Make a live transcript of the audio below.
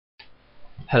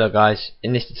Hello guys,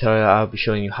 in this tutorial I'll be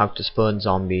showing you how to spawn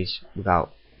zombies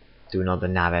without doing all the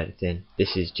nav editing.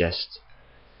 This is just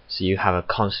so you have a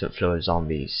constant flow of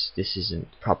zombies. This isn't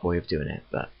the proper way of doing it,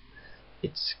 but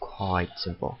it's quite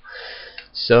simple.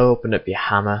 So open up your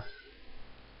hammer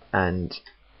and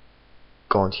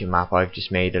go onto your map. I've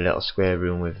just made a little square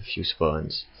room with a few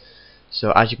spawns.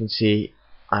 So as you can see,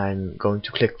 I'm going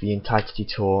to click the entity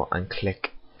tool and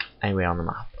click anywhere on the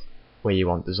map where you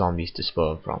want the zombies to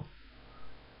spawn from.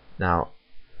 Now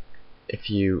if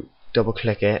you double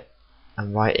click it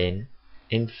and write in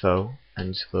info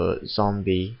underscore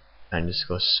zombie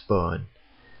underscore spawn,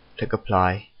 click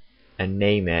apply and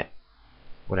name it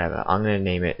whatever. I'm going to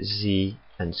name it Z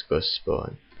underscore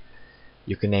spawn.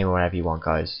 You can name it whatever you want,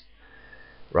 guys.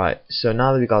 Right, so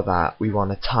now that we got that, we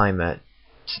want a timer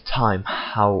to time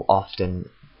how often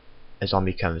a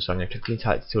zombie comes. So I'm going to click the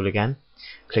entity tool again,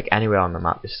 click anywhere on the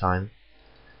map this time,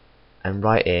 and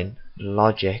write in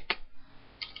logic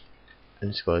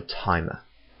underscore timer.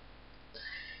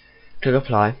 Click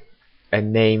apply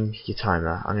and name your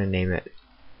timer. I'm going to name it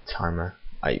timer.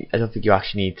 I don't think you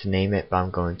actually need to name it, but I'm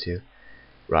going to.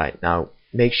 Right, now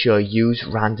make sure use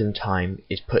random time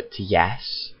is put to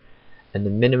yes, and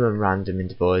the minimum random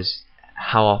interval is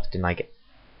how often like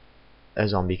a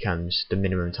zombie comes, the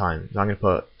minimum time. So I'm going to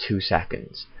put 2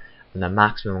 seconds, and the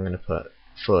maximum I'm going to put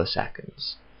 4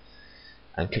 seconds,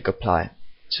 and click apply.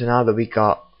 So now that we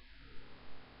got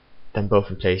them both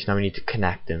in place, now we need to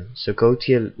connect them. So go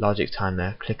to your logic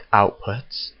timer, click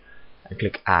outputs and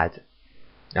click add.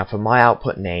 Now for my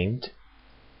output named,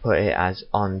 put it as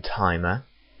on timer.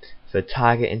 For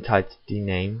target entity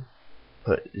name,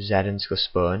 put Z underscore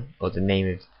spawn, or the name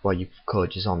of what you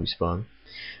called your zombie spawn.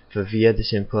 For via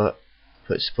this input,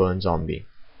 put spawn zombie.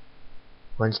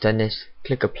 Once done this,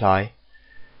 click apply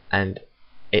and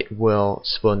it will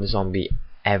spawn the zombie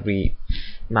every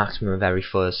maximum of every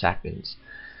 4 seconds.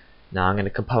 Now I'm going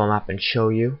to compile my map and show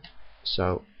you.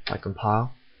 So if I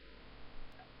compile,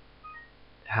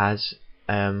 it has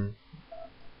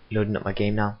loading up my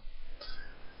game now.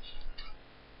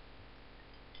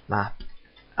 Map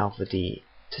Alpha D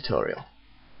tutorial.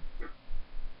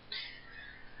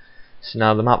 So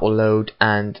now the map will load,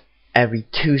 and every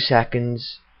 2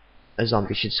 seconds a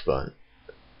zombie should spawn.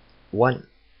 1,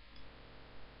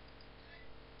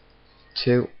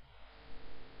 2.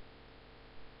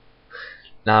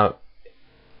 Now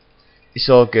it's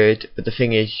all good, but the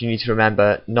thing is you need to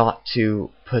remember not to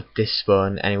put this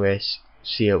spawn anywhere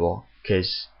seeable,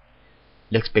 because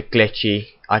it looks a bit glitchy.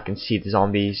 I can see the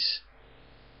zombies,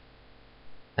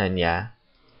 and yeah.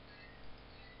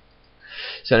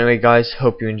 So anyway guys,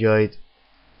 hope you enjoyed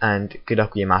and good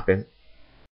luck with your mapping.